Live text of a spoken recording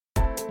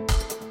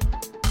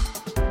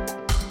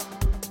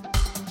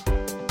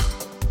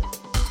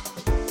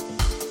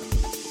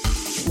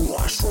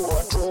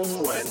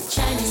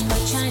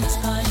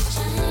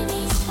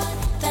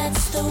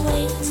the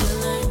way to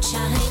learn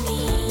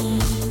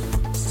Chinese.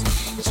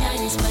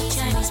 ChinesePod,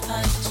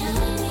 ChinesePod,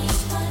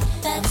 ChinesePod.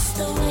 That's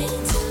the way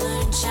to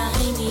learn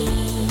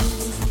Chinese.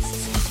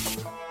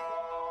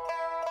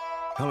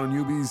 Hello,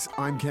 newbies.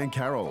 I'm Ken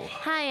Carroll.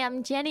 Hi,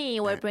 I'm Jenny.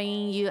 We're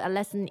bringing you a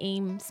lesson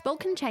in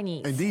spoken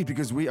Chinese. Indeed,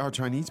 because we are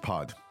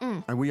ChinesePod.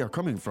 And we are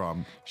coming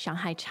from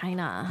Shanghai,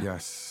 China.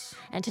 Yes.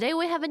 And today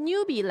we have a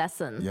newbie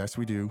lesson. Yes,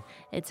 we do.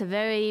 It's a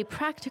very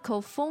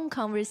practical phone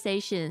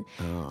conversation.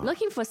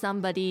 Looking for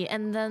somebody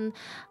and then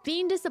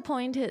being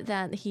disappointed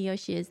that he or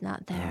she is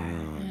not there.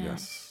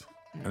 Yes.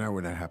 I know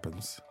when that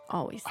happens.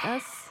 Always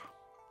does.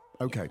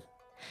 Okay.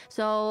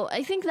 So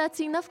I think that's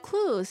enough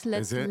clues.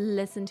 Let's Is it?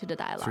 listen to the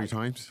dialogue. 3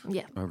 times?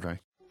 Yeah. Okay.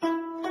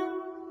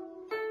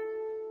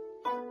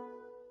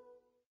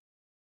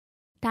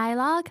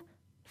 Dialogue,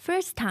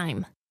 first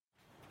time.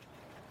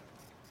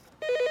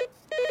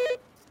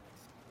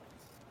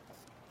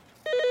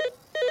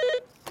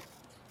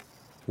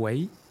 喂，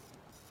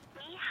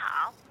你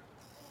好，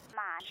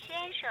马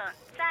先生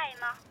在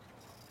吗？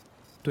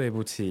对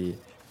不起，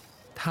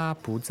他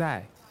不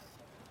在。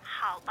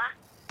好吧，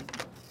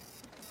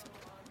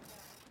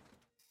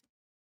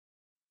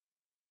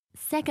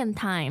 Second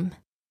time.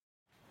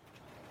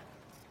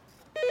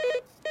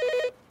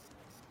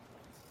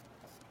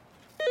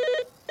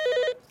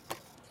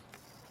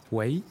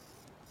 喂，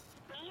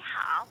你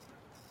好，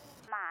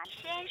马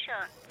先生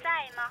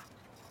在吗？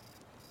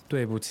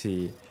对不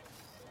起，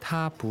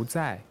他不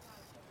在。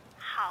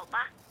好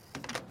吧，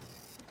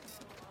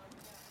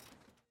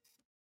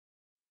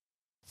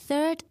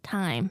 Third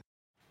time.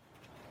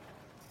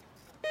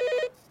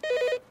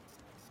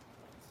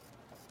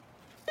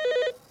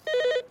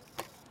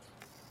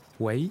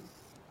 喂，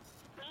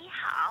你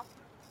好，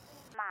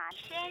马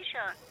先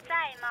生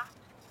在吗？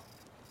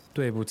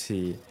对不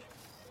起，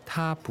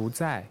他不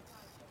在。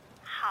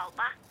好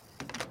吧，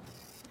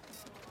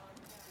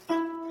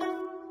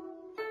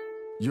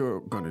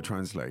 You're going to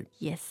translate.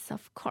 Yes,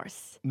 of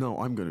course. No,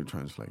 I'm going to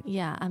translate.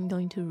 Yeah, I'm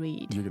going to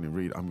read. You're going to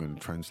read. I'm going to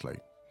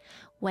translate.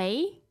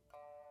 喂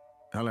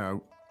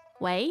Hello.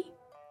 喂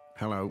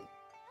Hello.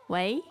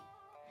 喂，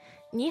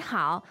你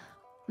好，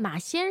马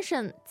先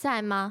生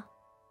在吗？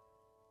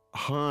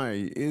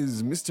 Hi,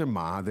 is Mr.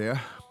 Ma there?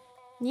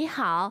 你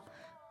好，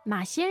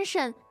马先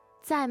生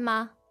在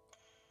吗？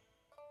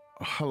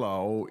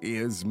 Hello,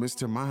 is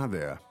Mr. Ma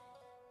there?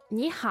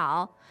 你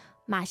好，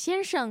马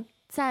先生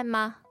在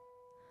吗？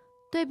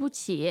对不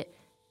起，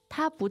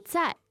他不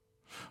在。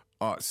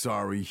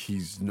 Sorry,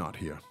 he's not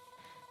here.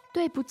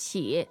 对不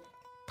起，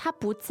他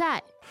不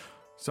在。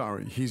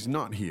 Sorry, he's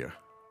not here.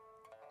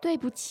 对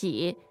不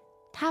起，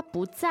他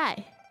不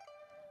在。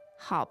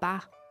好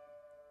吧，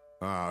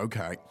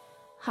 Okay.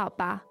 好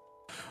吧，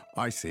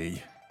 I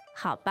see.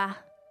 好吧。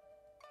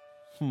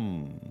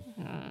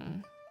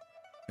 An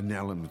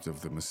element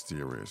of the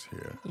mysterious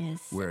here. Yes.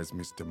 Where's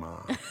Mr. Ma?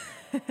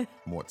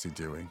 What's he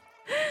doing?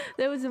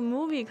 There was a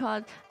movie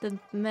called The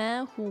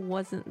Man Who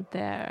Wasn't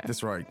There.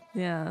 That's right.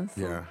 Yeah.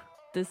 So Yeah.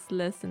 This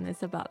lesson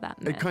is about that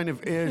man. It kind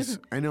of is.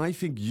 And I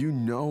think you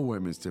know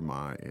where Mr.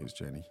 Ma is,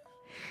 Jenny.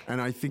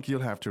 And I think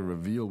you'll have to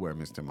reveal where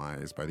Mr. Ma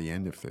is by the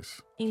end of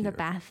this. In the here.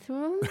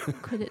 bathroom?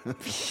 Could it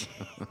be?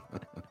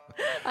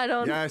 I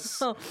don't Yes.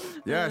 know.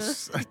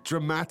 Yes.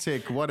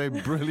 Dramatic. What a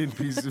brilliant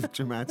piece of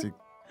dramatic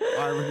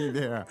irony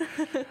there.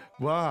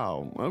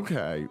 Wow.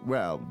 Okay.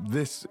 Well,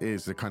 this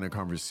is the kind of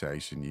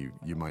conversation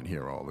you might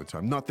hear all the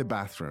time. Not the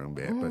bathroom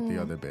bit, but the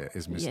other bit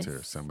is Mr.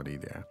 Yes. somebody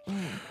there.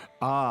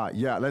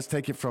 Yeah. Let's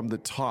take it from the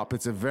top.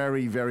 It's a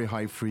very, very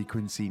high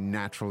frequency,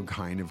 natural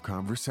kind of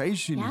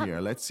conversation Yep.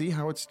 here. Let's see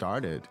how it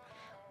started.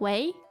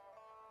 喂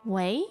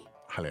喂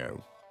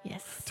Hello.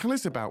 Yes. Tell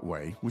us about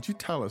Wei. Would you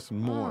tell us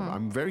more?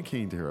 I'm very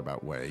keen to hear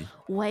about Wei.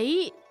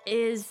 喂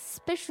is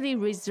specially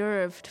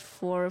reserved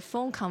for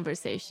phone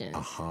conversations.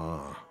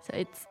 Ah, So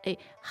it's a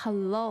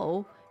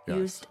hello Yes.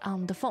 used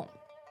on the phone.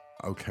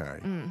 okay.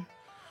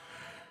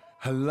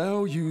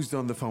 Hello used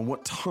on the phone.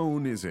 What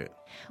tone is it?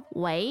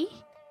 喂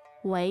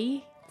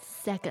喂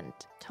second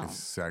tone.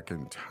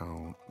 Second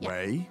tone. Yeah.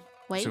 Wei.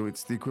 Wei. So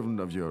it's the equivalent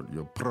of your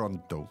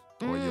pronto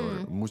or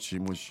your mushi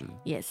mushi.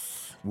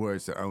 Yes.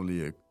 Words that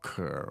only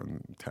occur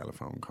on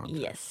telephone contact.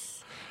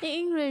 Yes. In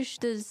English,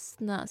 there's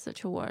not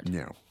such a word.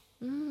 No.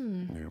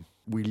 No.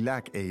 We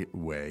lack a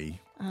way,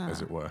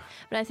 as it were.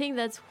 But I think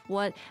that's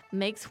what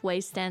makes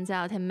Wei stands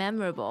out and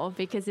memorable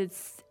because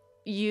it's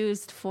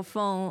used for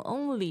phone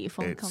only,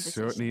 phone It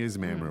conversation. certainly is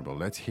memorable.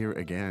 Let's hear it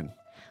again.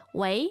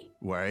 喂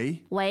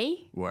Wei.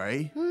 喂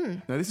Way.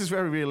 Now, this is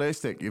very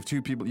realistic. If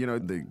two people,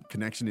 the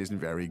connection isn't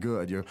very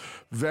good, you're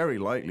very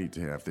likely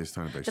to have this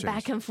kind of The exchange.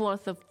 back and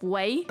forth of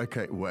喂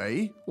Okay,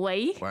 way.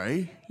 喂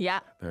Way. Yeah.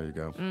 There you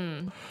go.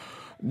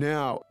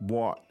 Now,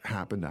 what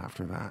happened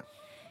after that?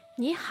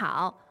 你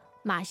好，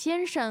马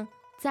先生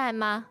在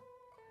吗？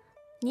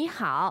你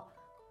好，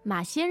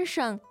马先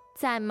生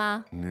在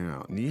吗？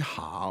 Now, 你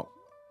好.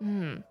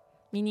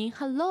 Meaning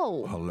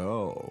hello.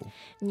 Hello.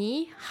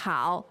 你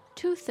好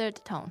two third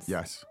tones.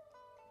 Yes.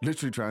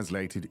 Literally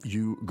translated,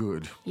 you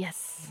good.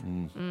 Yes.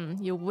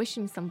 You're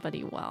wishing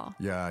somebody well.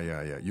 Yeah.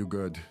 You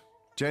good.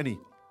 Jenny,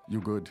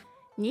 You're good.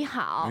 你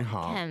好, 你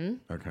好. Ken.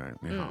 Okay,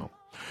 你好.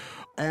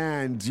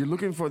 And you're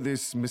looking for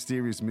this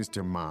mysterious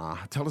Mr. Ma.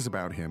 Tell us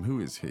about him. Who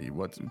is he?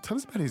 Tell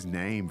us about his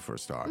name for a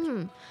start.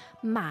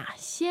 马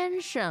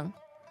先生.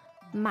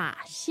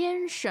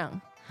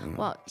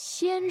 Well,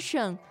 先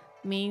生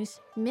means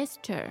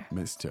Mr.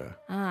 Mr.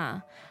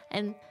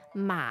 And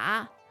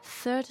马,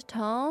 third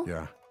tone,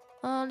 Yeah,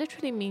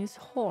 literally means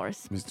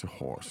horse. Mr.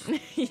 Horse.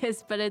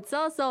 Yes, but it's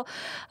also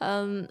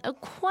a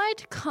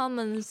quite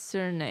common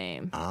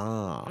surname.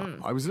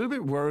 I was a little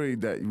bit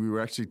worried that we were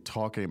actually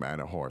talking about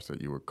a horse,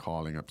 that you were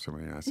calling up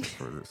somebody and asking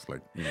for this,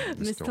 like, Mr.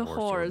 Mr.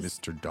 Horse. or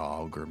Mr.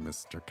 Dog or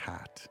Mr.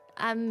 Cat.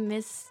 I'm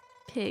Miss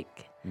Pig.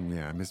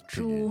 Yeah, Miss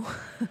Piggy. 猪.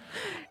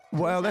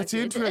 Well, that's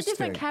A interesting.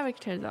 different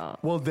character, though.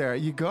 Well, there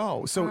you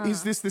go. So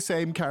is this the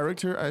same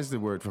character as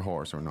the word for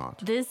horse or not?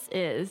 This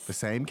is. The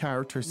same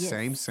character, Yes.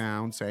 same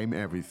sound, same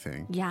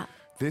everything. Yeah.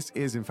 This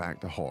is, in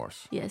fact, a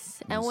horse.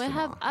 Yes. And we Mr.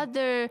 have Ma.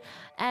 other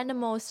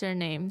animal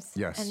surnames.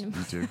 Yes, And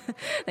you do.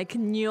 like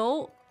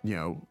牛,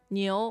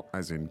 You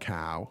as in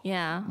cow.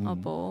 yeah, or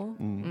bull.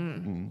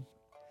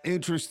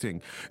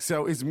 Interesting.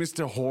 So is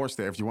Mr. Horse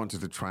there if you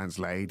wanted to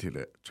translate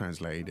it,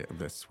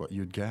 that's what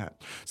you'd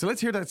get. So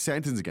let's hear that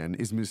sentence again.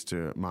 Is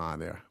Mr. Ma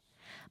there?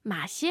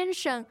 马先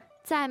生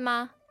在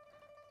吗?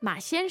 马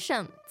先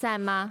生在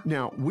吗?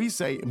 Now, we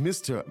say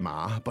Mr.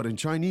 Ma, but in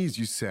Chinese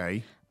you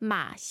say,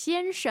 马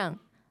先生.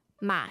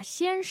 马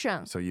先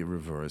生. so you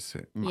reverse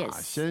it. Ma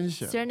Yes. 先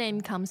生. Surname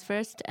comes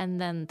first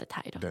and then the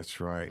title. That's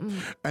right.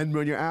 And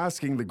when you're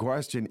asking the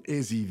question,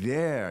 is he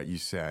there? You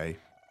say,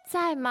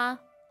 在吗?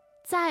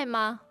 在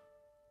吗?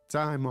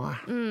 在吗?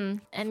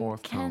 And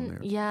Fourth tone there.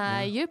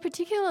 yeah, you're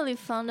particularly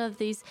fond of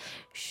these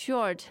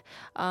short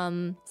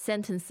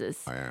sentences.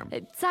 I am.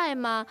 在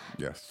吗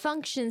Yes.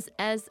 functions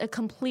as a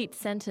complete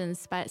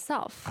sentence by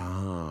itself.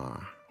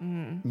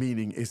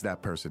 Meaning, is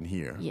that person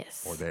here?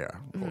 Yes. Or there?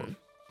 Or-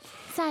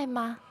 在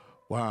吗?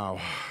 wow.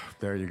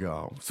 There you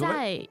go. So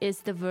在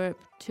is the verb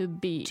to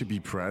be. to be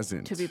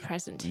present. To be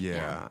present.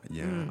 Yeah.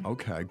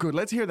 Okay, good.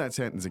 Let's hear that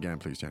sentence again,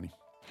 please, Jenny.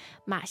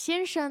 马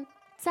先生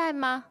在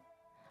吗?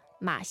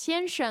 马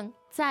先生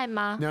在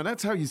吗? Now,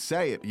 that's how you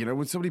say it. You know,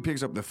 when somebody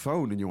picks up the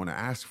phone and you want to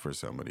ask for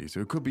somebody.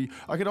 So it could be,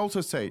 I could also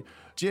say,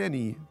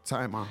 Jenny,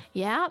 在吗?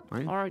 Yeah.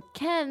 Right. Or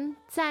Ken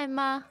在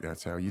吗?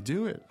 That's how you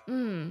do it.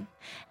 And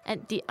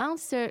the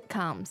answer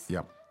comes.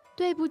 Yep.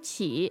 对不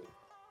起，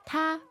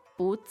他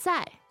不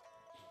在。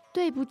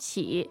对不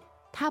起，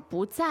他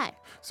不在。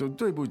 So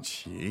对不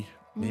起,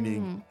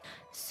 meaning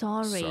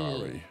Sorry.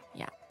 Sorry.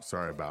 Yeah.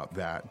 sorry about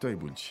that. 对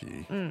不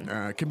起.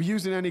 Can be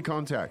used in any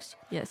context.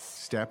 Yes.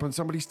 Step on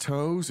somebody's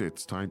toes.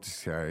 It's time to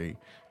say,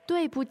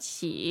 对不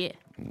起.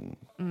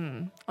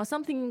 Or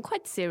something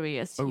quite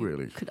serious. Oh, you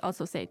really? Could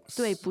also say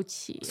对不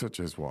起. such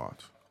as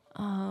what?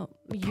 You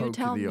Poke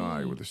tell in the me.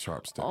 eye with a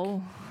sharp stick.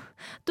 Oh,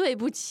 对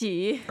不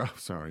起. Oh,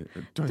 sorry.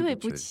 对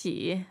不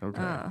起.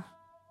 Okay.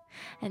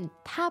 And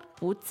他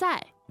不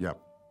在. Yep.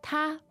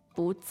 他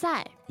不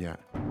在. Yeah.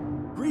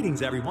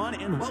 Greetings, everyone,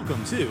 and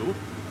welcome to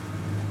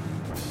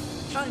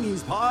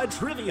ChinesePod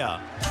Trivia.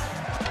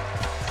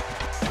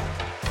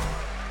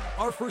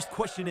 Our first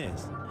question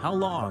is, how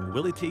long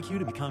will it take you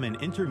to become an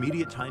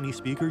intermediate Chinese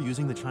speaker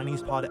using the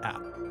ChinesePod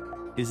app?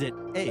 Is it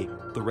A,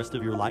 the rest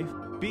of your life?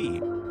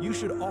 B, you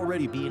should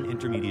already be an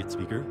intermediate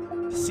speaker?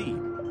 C,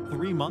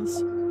 3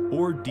 months?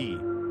 Or D,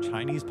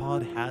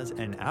 ChinesePod has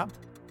an app?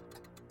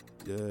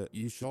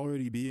 You should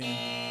already be in.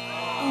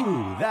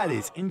 Ooh, that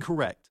is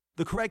incorrect.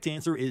 The correct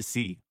answer is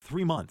C,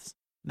 3 months.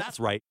 That's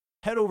right.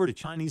 Head over to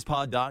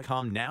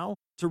ChinesePod.com now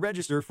to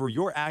register for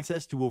your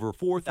access to over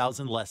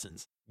 4,000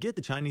 lessons. Get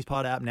the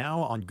ChinesePod app now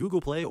on Google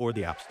Play or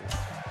the App Store.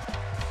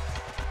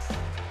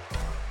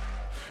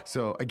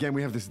 So again,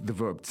 we have the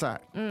verb 在.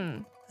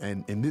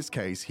 And in this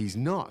case, he's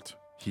not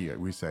here.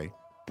 We say,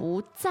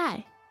 不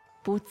在.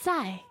 不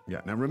在.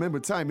 yeah. Now remember,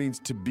 在 means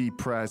to be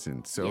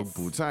present. So Yes.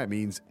 不在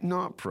means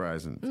not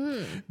present.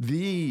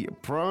 The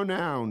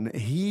pronoun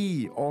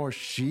he or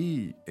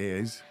she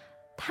is,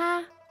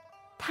 他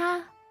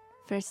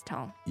first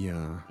tone.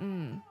 yeah.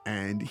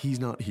 And he's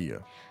not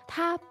here.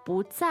 他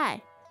不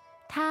在.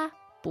 他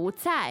不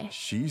在.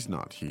 She's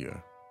not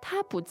here.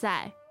 他不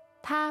在.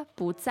 他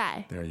不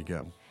在. There you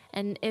go.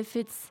 And if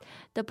it's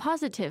the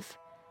positive,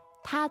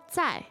 他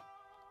在.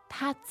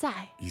 他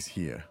在. He's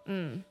here.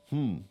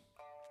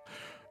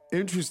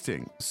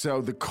 Interesting.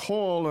 So the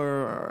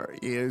caller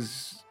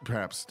is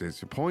perhaps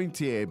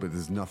disappointed, but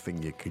there's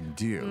nothing you can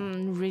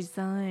do.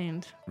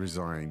 Resigned.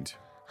 Resigned.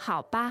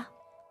 好吧.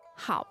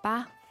 好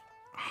吧.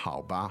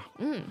 好吧.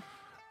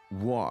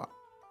 What?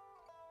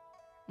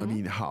 I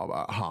mean, 好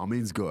吧. 好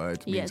means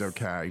good, means Yes.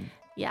 okay.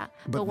 Yeah.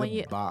 But when the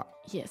you. ba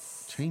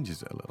Yes.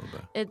 changes it a little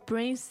bit. It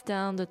brings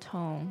down the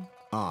tone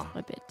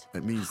a bit.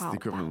 It means the 好吧.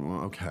 equivalent.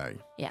 Well, okay.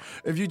 Yeah.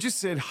 If you just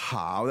said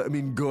how, that would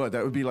mean good.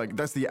 That would be like,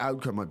 that's the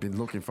outcome I've been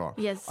looking for.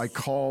 Yes. I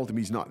called him,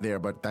 he's not there,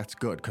 but that's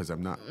good because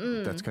I'm not.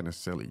 That's kind of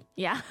silly.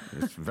 Yeah.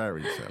 It's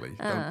very silly.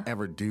 Don't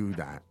ever do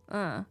that.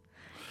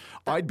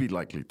 I'd be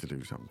likely to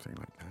do something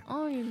like that.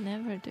 Oh, you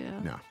never do.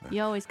 No.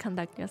 You always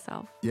conduct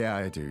yourself. Yeah,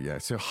 I do. Yeah.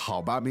 So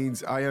好吧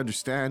means I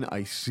understand,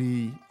 I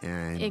see,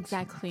 and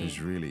Exactly.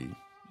 there's really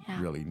Yeah.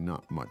 really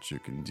not much you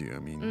can do. I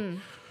mean,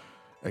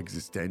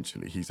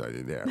 existentially, he's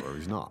either there or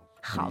he's not.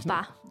 好吧。He's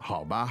not.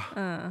 好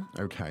吧.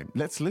 Okay,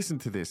 let's listen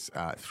to this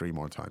 3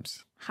 more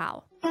times.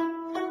 好。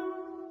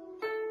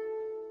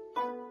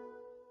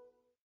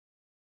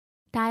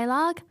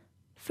Dialogue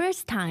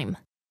first time.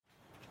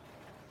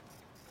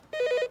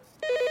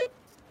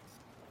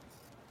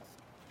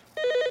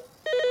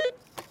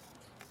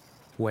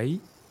 喂，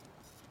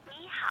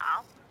你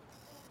好，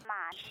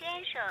马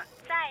先生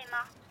在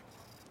吗？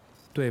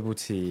对不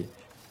起，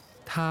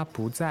他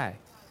不在。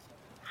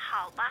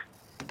好吧，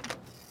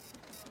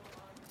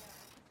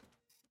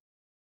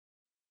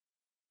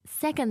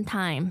 Second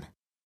time.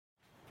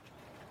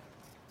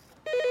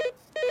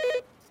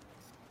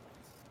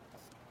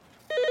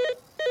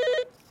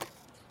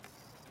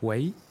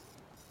 喂，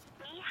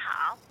你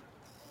好，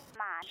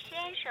马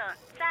先生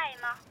在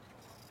吗？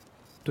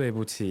对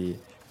不起，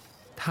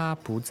他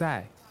不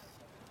在。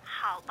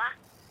好吧，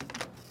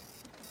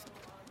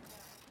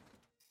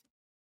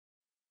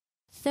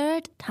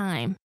 Third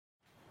time.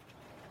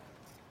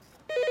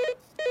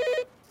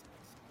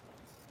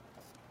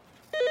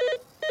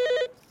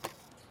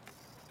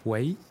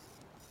 喂，你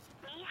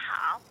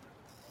好，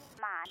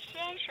马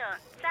先生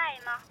在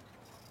吗？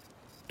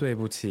对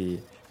不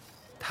起，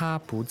他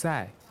不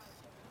在。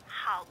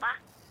好吧，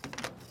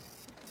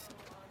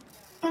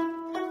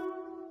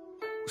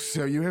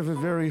 So you have a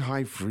very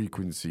high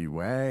frequency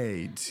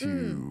way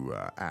to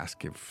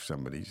ask if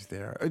somebody's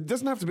there. It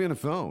doesn't have to be on a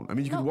phone. I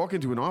mean, you could walk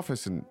into an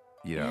office and,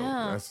 you know,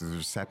 Yeah. as a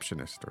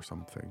receptionist or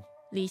something.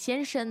 李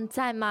先生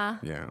在吗？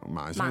 Yeah,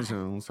 马先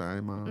生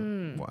在吗?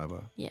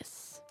 Whatever.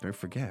 Yes. Don't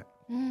forget.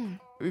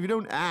 If you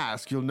don't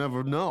ask, you'll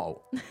never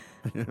know.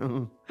 You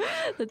know?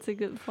 That's a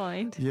good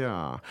point.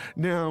 Yeah.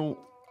 Now,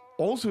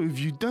 also, if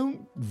you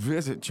don't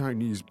visit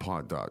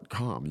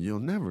ChinesePod.com, you'll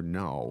never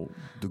know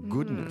the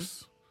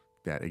goodness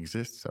that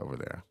exists over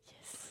there.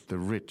 Yes. The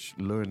rich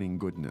learning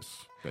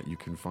goodness that you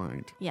can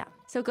find. Yeah.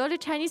 So go to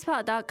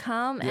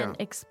ChinesePod.com Yeah. and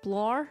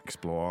explore,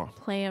 Explore.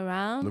 play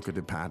around. Look at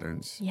the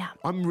patterns. Yeah.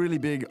 I'm really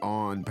big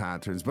on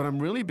patterns, but I'm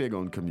really big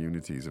on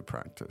communities of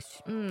practice.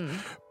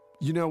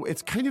 You know,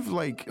 it's kind of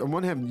like, on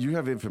one hand, you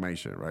have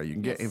information, right? You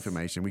can get Yes.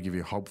 information. We give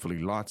you hopefully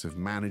lots of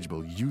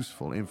manageable,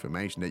 useful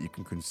information that you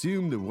can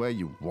consume the way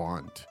you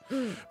want.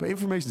 But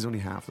information is only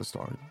half the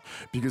story.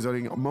 Because I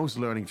think most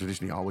learning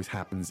traditionally always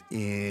happens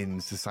in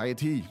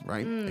society,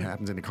 right? It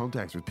happens in the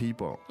context with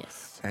people.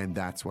 Yes. And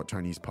that's what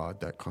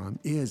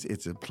ChinesePod.com is.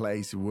 It's a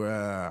place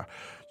where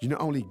you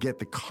not only get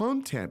the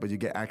content, but you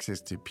get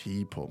access to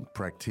people,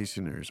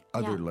 practitioners,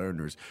 other Yeah.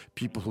 learners,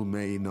 people who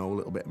may know a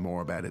little bit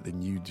more about it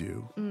than you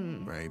do,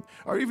 right?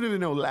 Or even if they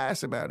know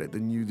less about it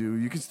than you do,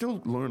 you can still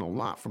learn a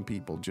lot from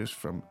people just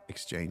from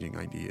exchanging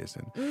ideas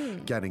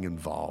and getting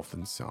involved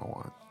and so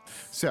on.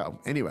 So,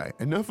 anyway,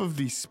 enough of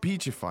the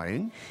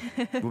speechifying.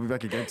 We'll be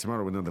back again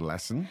tomorrow with another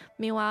lesson.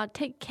 Meanwhile,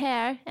 take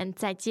care and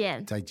再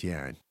见. 再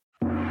见.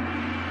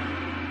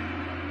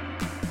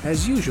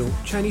 As usual,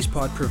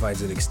 ChinesePod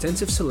provides an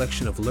extensive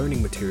selection of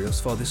learning materials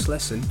for this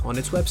lesson on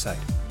its website,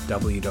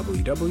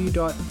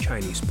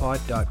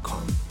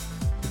 www.chinesepod.com.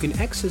 You can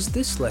access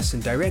this lesson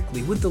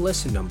directly with the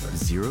lesson number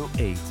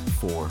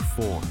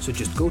 0844 So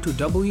just go to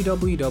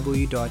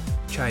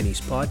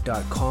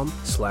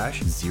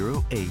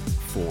www.chinesepod.com/0844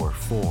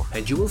 0844.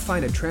 and you will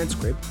find a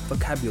transcript,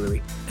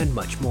 vocabulary, and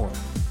much more.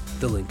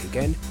 The link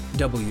again,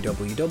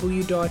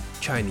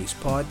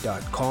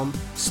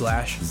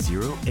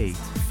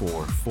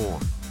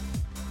 www.chinesepod.com/0844.